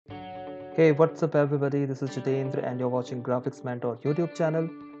Hey, what's up, everybody? This is Jitendra, and you're watching Graphics Mentor YouTube channel.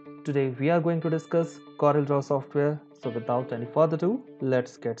 Today, we are going to discuss CorelDraw software. So, without any further ado,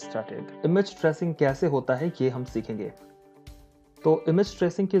 let's get started. Image tracing कैसे होता है, ये हम सीखेंगे. तो image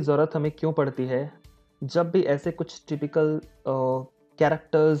tracing की ज़रूरत हमें क्यों पड़ती है? जब भी ऐसे कुछ टिपिकल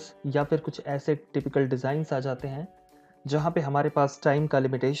कैरेक्टर्स या फिर कुछ ऐसे टिपिकल डिज़ाइंस आ जाते हैं, जहाँ पे हमारे पास टाइम का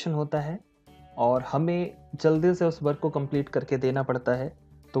लिमिटेशन होता है और हमें जल्दी से उस वर्क को कंप्लीट करके देना पड़ता है,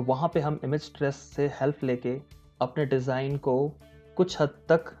 तो वहाँ पे हम इमेज ट्रेस से हेल्प लेके अपने डिज़ाइन को कुछ हद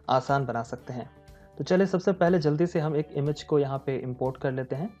तक आसान बना सकते हैं. तो चलिए सबसे पहले जल्दी से हम एक इमेज को यहाँ पे इंपोर्ट कर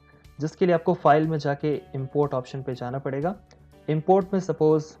लेते हैं, जिसके लिए आपको फाइल में जाके इंपोर्ट ऑप्शन पे जाना पड़ेगा. इंपोर्ट में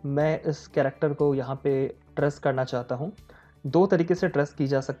सपोज़ मैं इस कैरेक्टर को यहाँ पे ट्रेस करना चाहता हूँ. दो तरीके से ट्रेस की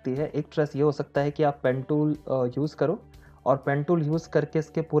जा सकती है. एक ट्रेस ये हो सकता है कि आप पेन टूल यूज़ करो और पेन टूल यूज़ करके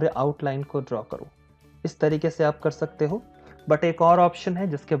इसके पूरे आउटलाइन को ड्रॉ करो. इस तरीके से आप कर सकते हो. बट एक और ऑप्शन है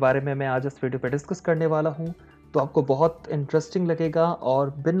जिसके बारे में मैं आज इस वीडियो पे डिस्कस करने वाला हूँ, तो आपको बहुत इंटरेस्टिंग लगेगा और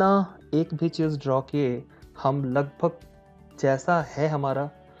बिना एक भी चीज़ ड्रॉ किए हम लगभग जैसा है हमारा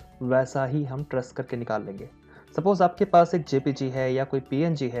वैसा ही हम ट्रेस करके निकाल लेंगे. सपोज़ आपके पास एक जेपीजी है या कोई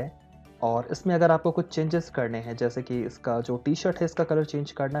पीएनजी है और इसमें अगर आपको कुछ चेंजेस करने हैं, जैसे कि इसका जो टी शर्ट है इसका कलर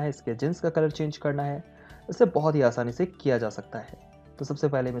चेंज करना है, इसके जीन्स का कलर चेंज करना है, इसे बहुत ही आसानी से किया जा सकता है. तो सबसे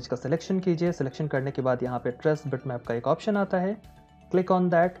पहले इमेज का सिलेक्शन कीजिए. सिलेक्शन करने के बाद यहाँ पे ट्रेस बिटमैप का एक ऑप्शन आता है, क्लिक ऑन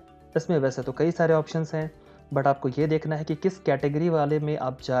दैट. इसमें वैसे तो कई सारे ऑप्शंस हैं, बट आपको ये देखना है कि किस कैटेगरी वाले में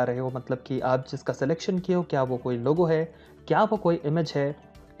आप जा रहे हो, मतलब कि आप जिसका सिलेक्शन किए हो, क्या वो कोई लोगो है, क्या वो कोई इमेज है.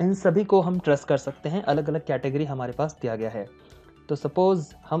 इन सभी को हम ट्रेस कर सकते हैं. अलग अलग कैटेगरी हमारे पास दिया गया है. तो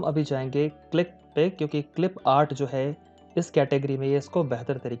सपोज़ हम अभी जाएंगे क्लिप पे, क्योंकि क्लिप आर्ट जो है इस कैटेगरी में ये इसको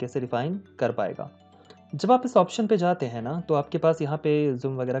बेहतर तरीके से डिफाइन कर पाएगा. जब आप इस ऑप्शन पे जाते हैं ना, तो आपके पास यहाँ पे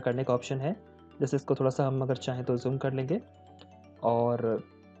जूम वगैरह करने का ऑप्शन है. जैसे इसको थोड़ा सा हम अगर चाहें तो जूम कर लेंगे और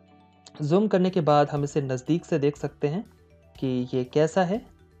जूम करने के बाद हम इसे नज़दीक से देख सकते हैं कि ये कैसा है.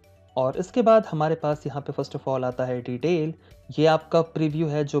 और इसके बाद हमारे पास यहाँ पे फर्स्ट ऑफ ऑल आता है डिटेल. ये आपका प्रीव्यू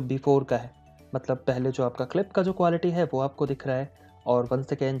है जो बिफोर का है, मतलब पहले जो आपका क्लिप का जो क्वालिटी है वो आपको दिख रहा है, और 1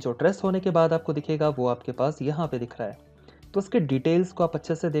 सेकेंड जो ट्रेस होने के बाद आपको दिखेगा वो आपके पास यहाँ पे दिख रहा है. तो इसके डिटेल्स को आप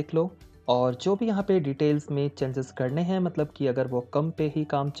अच्छे से देख लो, और जो भी यहाँ पे डिटेल्स में चेंजेस करने हैं, मतलब कि अगर वो कम पे ही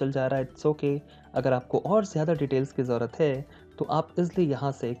काम चल जा रहा है, इट्स ओके. अगर आपको और ज़्यादा डिटेल्स की ज़रूरत है तो आप इज़िली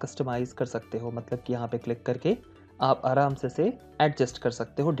यहाँ से कस्टमाइज़ कर सकते हो, मतलब कि यहाँ पे क्लिक करके आप आराम से एडजस्ट कर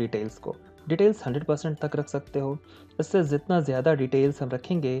सकते हो डिटेल्स को. डिटेल्स 100% तक रख सकते हो. इससे जितना ज़्यादा डिटेल्स हम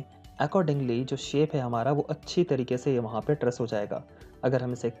रखेंगे, अकॉर्डिंगली जो शेप है हमारा वो अच्छी तरीके से वहाँ पे ट्रेस हो जाएगा. अगर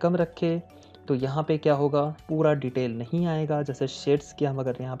हम इसे कम रखें तो यहाँ पे क्या होगा, पूरा डिटेल नहीं आएगा. जैसे शेड्स की हम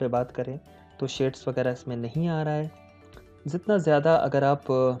अगर यहाँ पे बात करें तो शेड्स वगैरह इसमें नहीं आ रहा है. जितना ज़्यादा अगर आप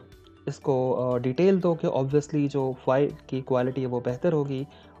इसको डिटेल दोगे, ऑब्वियसली जो फाइल की क्वालिटी है वो बेहतर होगी,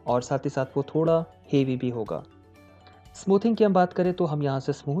 और साथ ही साथ वो थोड़ा हेवी भी होगा. स्मूथिंग की हम बात करें तो हम यहाँ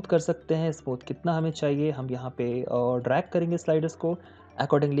से स्मूथ कर सकते हैं. स्मूथ कितना हमें चाहिए, हम यहाँ पे ड्रैग करेंगे स्लाइडर्स को.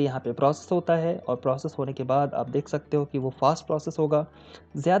 अकॉर्डिंगली यहाँ पे प्रोसेस होता है, और प्रोसेस होने के बाद आप देख सकते हो कि वो फास्ट प्रोसेस होगा.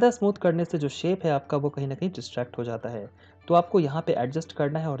 ज़्यादा स्मूथ करने से जो शेप है आपका वो कहीं ना कहीं डिस्ट्रैक्ट हो जाता है. तो आपको यहाँ पे एडजस्ट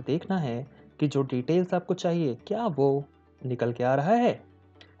करना है और देखना है कि जो डिटेल्स आपको चाहिए क्या वो निकल के आ रहा है.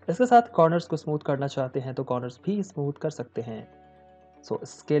 इसके साथ कॉर्नर्स को स्मूथ करना चाहते हैं तो कॉर्नर्स भी स्मूथ कर सकते हैं. सो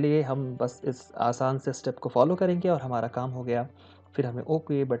इसके लिए हम बस इस आसान से स्टेप को फॉलो करेंगे और हमारा काम हो गया. फिर हमें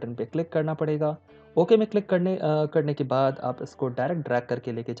ओके बटन पे क्लिक करना पड़ेगा. ओके में क्लिक करने के बाद आप इसको डायरेक्ट ड्रैग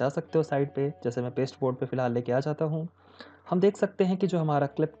करके लेके जा सकते हो साइड पे. जैसे मैं पेस्ट बोर्ड पे फ़िलहाल लेके आ जाता हूँ. हम देख सकते हैं कि जो हमारा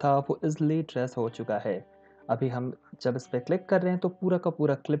क्लिप था वो इज़िली ट्रेस हो चुका है. अभी हम जब इस पे क्लिक कर रहे हैं तो पूरा का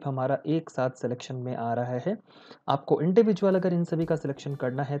पूरा क्लिप हमारा एक साथ सिलेक्शन में आ रहा है. आपको इंडिविजुअल अगर इन सभी का सिलेक्शन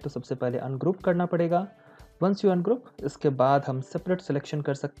करना है तो सबसे पहले अनग्रुप करना पड़ेगा. वंस यू अनग्रुप, इसके बाद हम सेपरेट सिलेक्शन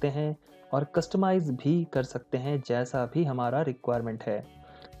कर सकते हैं और कस्टमाइज़ भी कर सकते हैं जैसा भी हमारा रिक्वायरमेंट है.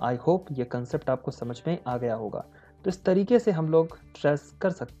 आई होप ये कंसेप्ट आपको समझ में आ गया होगा. तो इस तरीके से हम लोग ट्रेस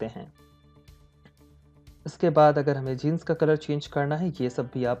कर सकते हैं. इसके बाद अगर हमें जीन्स का कलर चेंज करना है, ये सब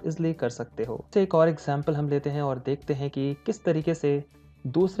भी आप इज़िली कर सकते हो. तो एक और एग्जांपल हम लेते हैं और देखते हैं कि किस तरीके से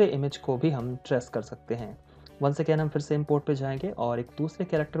दूसरे इमेज को भी हम ट्रेस कर सकते हैं. वंस अगेन हम फिर से इंपोर्ट पे जाएंगे और एक दूसरे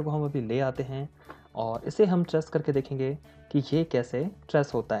कैरेक्टर को हम अभी ले आते हैं और इसे हम ट्रेस करके देखेंगे कि ये कैसे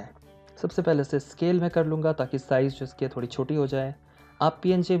ट्रेस होता है. सबसे पहले इसे स्केल में कर लूँगा ताकि साइज़ जो इसकी थोड़ी छोटी हो जाए. आप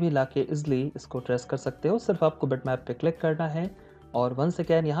पीएनजी भी लाके इज़िली इसको ट्रेस कर सकते हो. सिर्फ आपको बिटमैप पे क्लिक करना है और वंस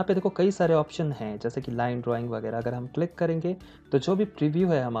अगेन यहाँ पे देखो कई सारे ऑप्शन हैं, जैसे कि लाइन ड्राइंग वगैरह. अगर हम क्लिक करेंगे तो जो भी प्रीव्यू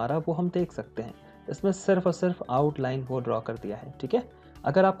है हमारा वो हम देख सकते हैं. इसमें सिर्फ और सिर्फ आउटलाइन वो ड्रॉ कर दिया है. ठीक है,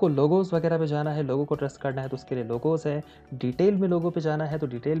 अगर आपको लोगोज़ वगैरह पे जाना है, लोगो को ट्रेस करना है तो उसके लिए लोगोज़ है। डिटेल में लोगो पे जाना है तो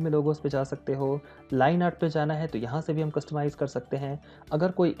डिटेल में लोगोज़ पे जा सकते हो। लाइन आर्ट पे जाना है तो यहाँ से भी हम कस्टमाइज़ कर सकते हैं।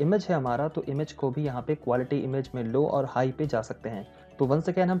 अगर कोई इमेज है हमारा तो इमेज को भी यहाँ पे क्वालिटी इमेज में लो और हाई पे जा सकते हैं। तो वंस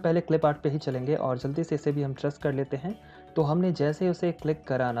अगेन हम पहले क्लिप आर्ट पे ही चलेंगे और जल्दी से इसे भी हम ट्रेस कर लेते हैं। तो हमने जैसे उसे क्लिक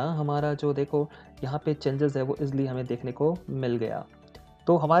करा ना, हमारा जो देखो यहाँ पे चेंजेस है वो ईज़िली हमें देखने को मिल गया।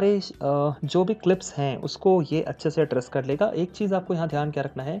 तो हमारे जो भी क्लिप्स हैं उसको ये अच्छे से ट्रेस कर लेगा। एक चीज़ आपको यहाँ ध्यान क्या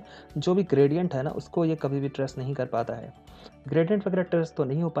रखना है, जो भी ग्रेडियंट है ना उसको ये कभी भी ट्रेस नहीं कर पाता है। ग्रेडियंट वगैरह ट्रेस तो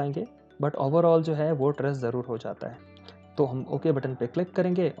नहीं हो पाएंगे, बट ओवरऑल जो है वो ट्रेस ज़रूर हो जाता है। तो हम ओके बटन पे क्लिक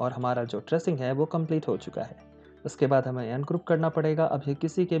करेंगे और हमारा जो ट्रेसिंग है वो कंप्लीट हो चुका है। उसके बाद हमें अनग्रुप करना पड़ेगा। अब ये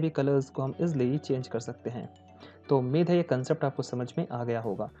किसी के भी कलर्स को हम इज़िली चेंज कर सकते हैं। तो उम्मीद है ये कंसेप्ट आपको समझ में आ गया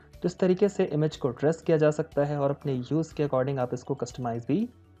होगा। तो इस तरीके से इमेज को ड्रेस किया जा सकता है और अपने यूज़ के अकॉर्डिंग आप इसको कस्टमाइज़ भी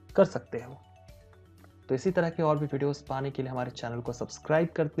कर सकते हो। तो इसी तरह के और भी वीडियोस पाने के लिए हमारे चैनल को सब्सक्राइब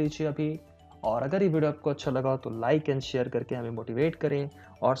कर लीजिए अभी। और अगर ये वीडियो आपको अच्छा लगा तो लाइक एंड शेयर करके हमें मोटिवेट करें,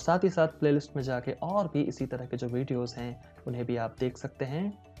 और साथ ही साथ प्लेलिस्ट में जाके और भी इसी तरह के जो वीडियोस हैं उन्हें भी आप देख सकते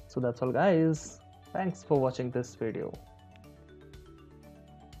हैं। So that's all guys, thanks for watching this video.